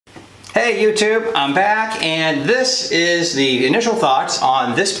Hey YouTube, I'm back, and this is the initial thoughts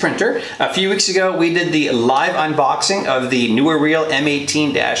on this printer. A few weeks ago we did the live unboxing of the NEWEREAL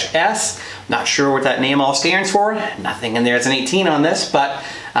M18-S. Not sure what that name all stands for. Nothing in there is an 18 on this, but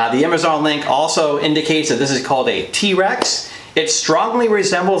the Amazon link also indicates that this is called a T-REX. It strongly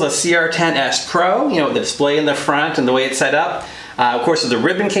resembles a CR10S Pro, you know, the display in the front and the way it's set up. Of course, with the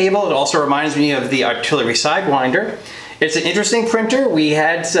ribbon cable, it also reminds me of the artillery sidewinder. It's an interesting printer. We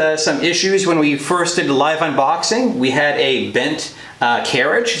had some issues when we first did the live unboxing. We had a bent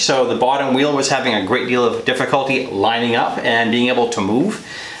carriage, so the bottom wheel was having a great deal of difficulty lining up and being able to move.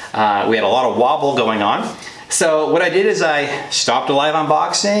 We had a lot of wobble going on. So what I did is I stopped the live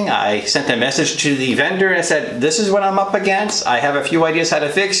unboxing. I sent a message to the vendor and I said, this is what I'm up against. I have a few ideas how to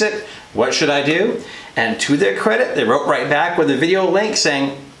fix it. What should I do? And to their credit, they wrote right back with a video link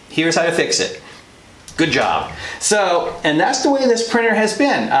saying, here's how to fix it. Good job. So, and that's the way this printer has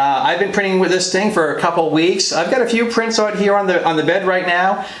been. I've been printing with this thing for a couple weeks. I've got a few prints out here on the bed right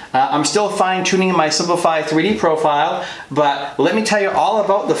now. I'm still fine-tuning my Simplify3D Profile, but let me tell you all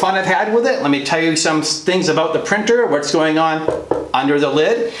about the fun I've had with it. Let me tell you some things about the printer, what's going on under the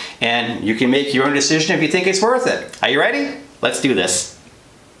lid, and you can make your own decision if you think it's worth it. Are you ready? Let's do this.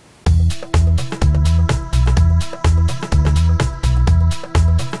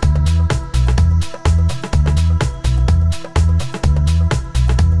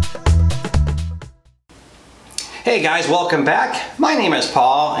 Hey guys, welcome back. My name is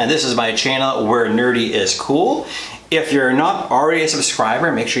Paul and this is my channel where nerdy is cool. If you're not already a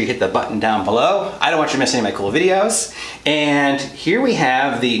subscriber, make sure you hit the button down below. I don't want you to miss any of my cool videos. And here we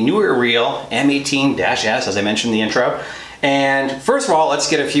have the NEWEREAL M18-S, as I mentioned in the intro. And first of all, let's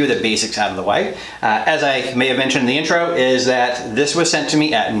get a few of the basics out of the way. As I may have mentioned in the intro, is that this was sent to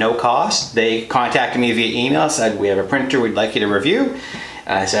me at no cost. They contacted me via email, said, we have a printer we'd like you to review.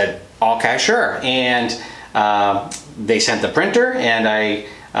 I said, okay, sure. And they sent the printer, and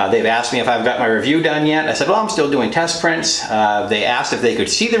they've asked me if I've got my review done yet. I said, well, I'm still doing test prints. They asked if they could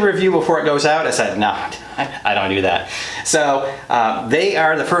see the review before it goes out. I said, no, I don't do that. So they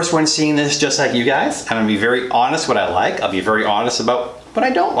are the first ones seeing this, just like you guys. I'm going to be very honest what I like. I'll be very honest about what I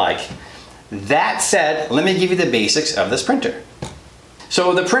don't like. That said, let me give you the basics of this printer.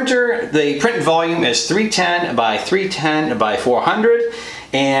 So the printer, the print volume is 310 by 310 by 400.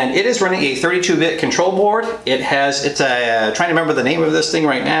 And it is running a 32-bit control board. It's trying to remember the name of this thing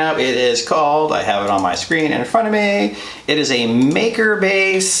right now. It is called, I have it on my screen in front of me. It is a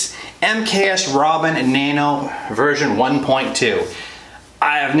MakerBase MKS Robin Nano version 1.2.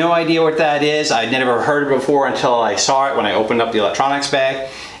 I have no idea what that is. I'd never heard of it before until I saw it when I opened up the electronics bag.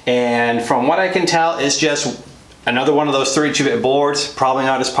 And from what I can tell, it's just another one of those 32-bit boards, probably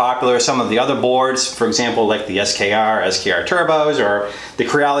not as popular as some of the other boards, for example, like the SKR Turbos, or the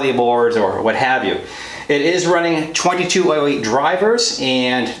Creality boards, or what have you. It is running 2208 drivers,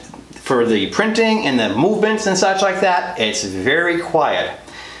 and for the printing and the movements and such like that, it's very quiet.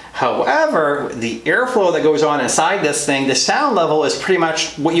 However, the airflow that goes on inside this thing, the sound level is pretty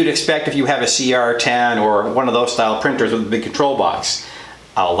much what you'd expect if you have a CR10 or one of those style printers with a big control box.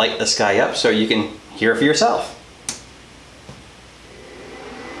 I'll light this guy up so you can hear for yourself.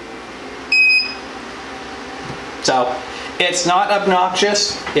 So it's not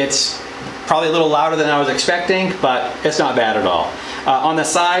obnoxious. It's probably a little louder than I was expecting, but it's not bad at all. On the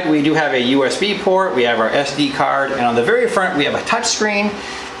side, we do have a USB port, we have our SD card, and on the very front, we have a touch screen,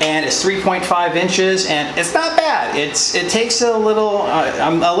 and it's 3.5 inches, and it's not bad. It takes a little,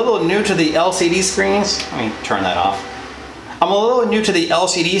 I'm a little new to the LCD screens. Let me turn that off. I'm a little new to the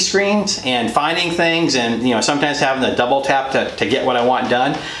LCD screens and finding things, and sometimes having to double tap to get what I want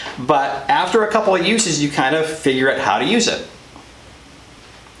done. But after a couple of uses, you kind of figure out how to use it.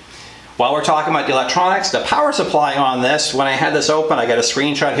 While we're talking about the electronics, the power supply on this, when I had this open, I got a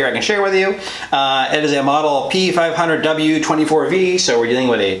screenshot here I can share with you. It is a model P500W24V, so we're dealing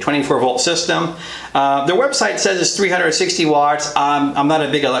with a 24-volt system. Their website says it's 360 watts. I'm not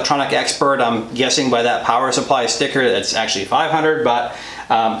a big electronic expert. I'm guessing by that power supply sticker that it's actually 500, but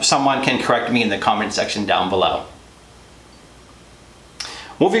someone can correct me in the comment section down below.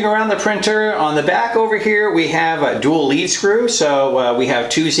 Moving around the printer, on the back over here we have a dual lead screw, so we have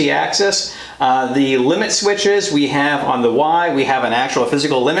 2 Z-axis. The limit switches we have on the Y, we have an actual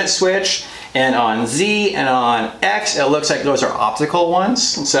physical limit switch, and on Z and on X it looks like those are optical ones,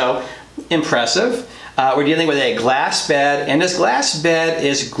 so impressive. We're dealing with a glass bed, and this glass bed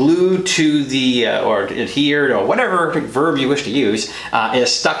is glued to the, or adhered, or whatever verb you wish to use,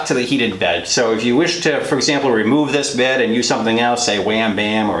 is stuck to the heated bed. So if you wish to, for example, remove this bed and use something else, say Wham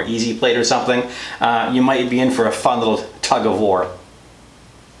Bam or Easy Plate or something, you might be in for a fun little tug of war.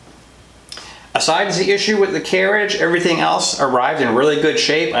 Aside the issue with the carriage, everything else arrived in really good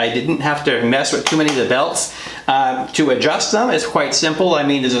shape. I didn't have to mess with too many of the belts. To adjust them, it's quite simple. I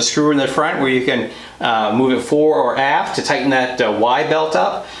mean, there's a screw in the front where you can move it forward or aft to tighten that Y belt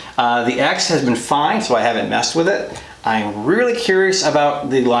up. The X has been fine, so I haven't messed with it. I'm really curious about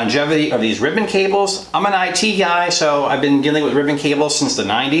the longevity of these ribbon cables. I'm an IT guy, so I've been dealing with ribbon cables since the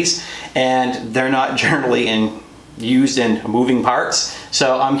 90s, and they're not generally used in moving parts.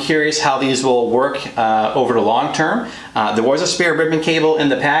 So I'm curious how these will work over the long term. There was a spare ribbon cable in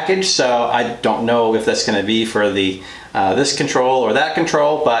the package, so I don't know if that's going to be for the this control or that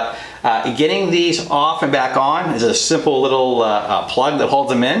control, but getting these off and back on is a simple little plug that holds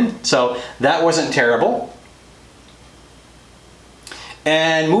them in, so that wasn't terrible.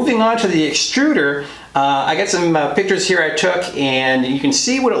 And moving on to the extruder, I got some pictures here I took, and you can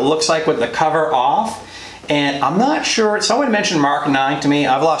see what it looks like with the cover off. And I'm not sure, someone mentioned Mark 9 to me.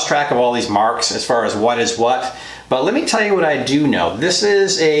 I've lost track of all these marks as far as what is what. But let me tell you what I do know. This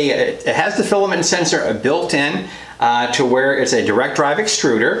is it has the filament sensor built in to where it's a direct drive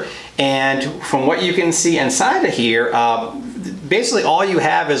extruder. And from what you can see inside of here, basically all you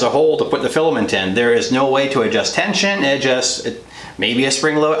have is a hole to put the filament in. There is no way to adjust tension. Maybe a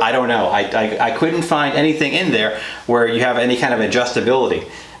spring load, I don't know. I couldn't find anything in there where you have any kind of adjustability.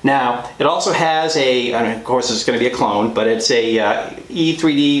 Now, it also has of course it's going to be a clone, but it's a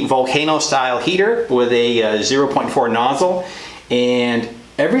E3D Volcano style heater with a 0.4 nozzle, and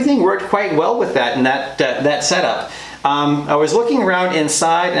everything worked quite well with that and that setup. I was looking around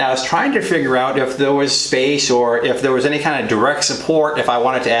inside and I was trying to figure out if there was space or if there was any kind of direct support if I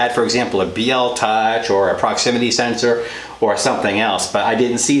wanted to add, for example, a BL touch or a proximity sensor or something else, but I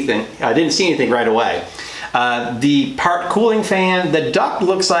didn't see anything right away. The part cooling fan, the duct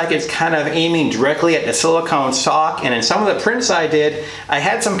looks like it's kind of aiming directly at the silicone sock, and in some of the prints I did, I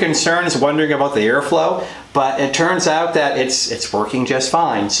had some concerns wondering about the airflow, but it turns out that it's working just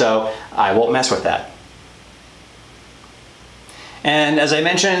fine, so I won't mess with that. And as I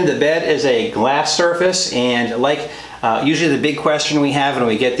mentioned, the bed is a glass surface, and like usually the big question we have when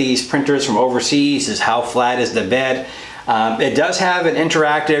we get these printers from overseas is how flat is the bed? It does have an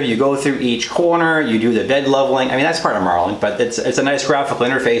interactive, you go through each corner, you do the bed leveling. I mean, that's part of Marlin, but it's a nice graphical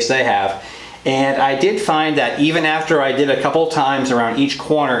interface they have. And I did find that even after I did a couple times around each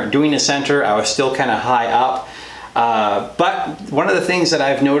corner, doing the center, I was still kind of high up. But one of the things that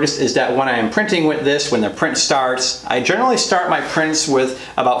I've noticed is that when I'm printing with this, when the print starts, I generally start my prints with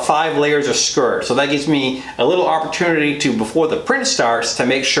about 5 layers of skirt. So that gives me a little opportunity to, before the print starts, to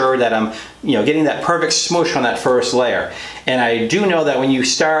make sure that I'm getting that perfect smoosh on that first layer. And I do know that when you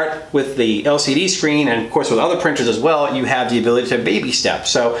start with the LCD screen, and of course with other printers as well, you have the ability to baby step.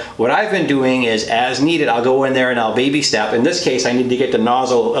 So what I've been doing is, as needed, I'll go in there and I'll baby step. In this case, I need to get the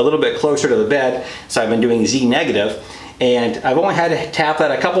nozzle a little bit closer to the bed, so I've been doing Z negative. And I've only had to tap that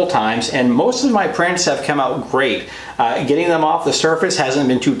a couple times, and most of my prints have come out great. Getting them off the surface hasn't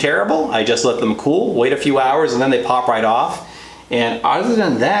been too terrible. I just let them cool, wait a few hours, and then they pop right off. And other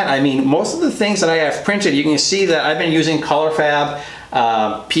than that, I mean, most of the things that I have printed, you can see that I've been using ColorFab,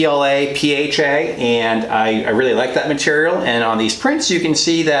 PLA, PHA, and I really like that material. And on these prints, you can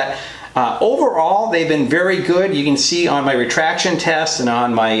see that overall, they've been very good. You can see on my retraction test and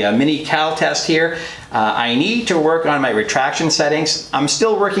on my mini cal test here, I need to work on my retraction settings. I'm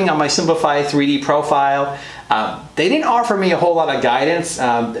still working on my Simplify3D Profile. They didn't offer me a whole lot of guidance.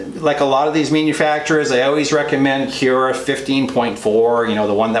 Like a lot of these manufacturers, they always recommend Cura 15.4,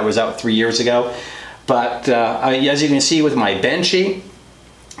 the one that was out 3 years ago. But as you can see with my Benchy,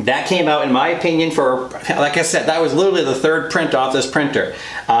 that came out, in my opinion, for, like I said, that was literally the 3rd print off this printer.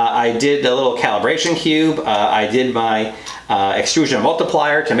 I did a little calibration cube. I did my extrusion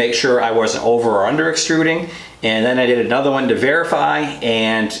multiplier to make sure I wasn't over or under extruding. And then I did another one to verify,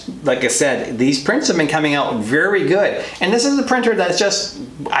 and like I said, these prints have been coming out very good. And this is a printer that's just,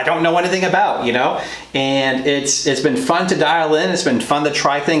 I don't know anything about, and it's been fun to dial in. It's been fun to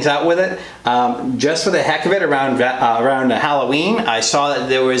try things out with it. Just for the heck of it, around Halloween, I saw that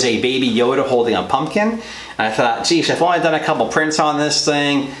there was a baby Yoda holding a pumpkin. And I thought, geez, I've only done a couple prints on this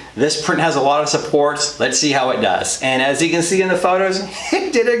thing. This print has a lot of supports. Let's see how it does. And as you can see in the photos,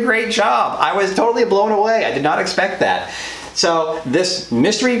 it did a great job. I was totally blown away. I did not expect that. So this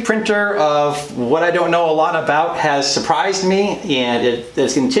mystery printer of what I don't know a lot about has surprised me, and it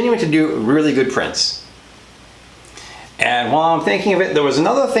is continuing to do really good prints. And while I'm thinking of it, there was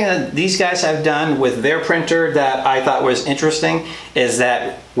another thing that these guys have done with their printer that I thought was interesting, is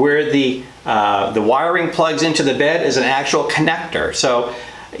that where the wiring plugs into the bed is an actual connector. So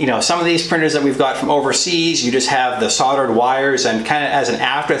You know, some of these printers that we've got from overseas, you just have the soldered wires, and kind of as an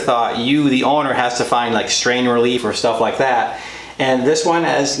afterthought, you, the owner, has to find like strain relief or stuff like that. And this one,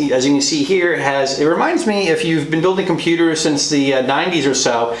 as you can see here, it reminds me, if you've been building computers since the 90s or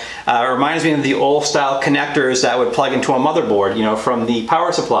so, it reminds me of the old style connectors that would plug into a motherboard, you know, from the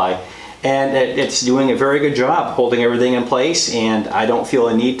power supply. And it's doing a very good job holding everything in place, and I don't feel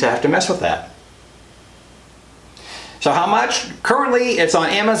a need to have to mess with that. So how much? Currently, it's on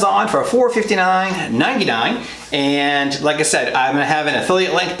Amazon for $459.99, and like I said, I'm going to have an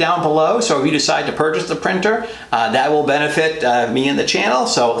affiliate link down below, so if you decide to purchase the printer, that will benefit me and the channel,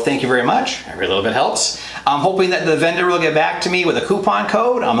 so thank you very much. Every little bit helps. I'm hoping that the vendor will get back to me with a coupon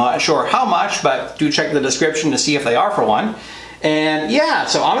code. I'm not sure how much, but do check the description to see if they offer one. And yeah,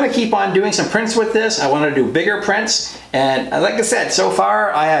 so I'm going to keep on doing some prints with this. I want to do bigger prints, and like I said, so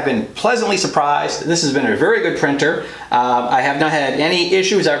far I have been pleasantly surprised. This has been a very good printer. I have not had any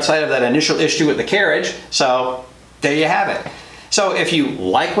issues outside of that initial issue with the carriage, so there you have it. So if you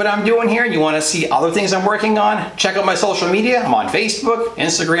like what I'm doing here and you want to see other things I'm working on, check out my social media. I'm on Facebook,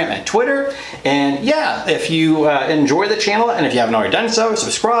 Instagram, and Twitter. And yeah, if you enjoy the channel, and if you haven't already done so,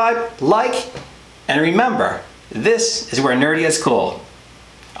 subscribe, like, and remember, this is where nerdy is cool.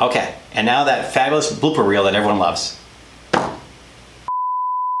 Okay, and now that fabulous blooper reel that everyone loves.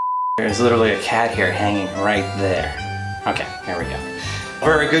 There's literally a cat here hanging right there. Okay, there we go.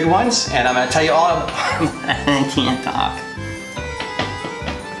 Very good ones, and I'm going to tell you all about I can't talk.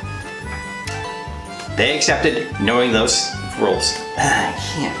 They accepted knowing those rules. I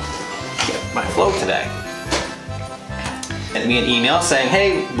can't get my flow today. Sent me an email saying,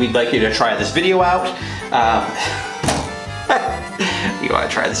 hey, we'd like you to try this video out. You want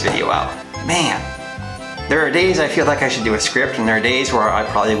to try this video out. Man, there are days I feel like I should do a script, and there are days where I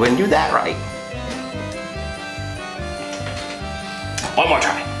probably wouldn't do that right. One more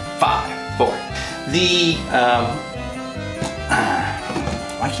try. 5, 4.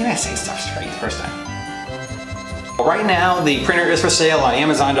 Why can't I say stuff straight the first time? Right now, the printer is for sale on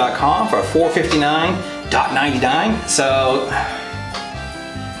Amazon.com for $459.99. So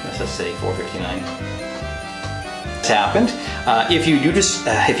let's just say $459. It's happened. If you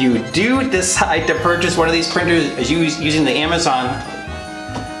do decide to purchase one of these printers using the Amazon,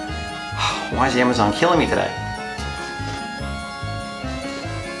 why is Amazon killing me today?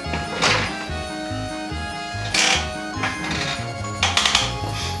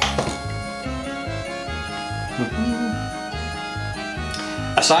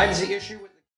 Aside is the issue.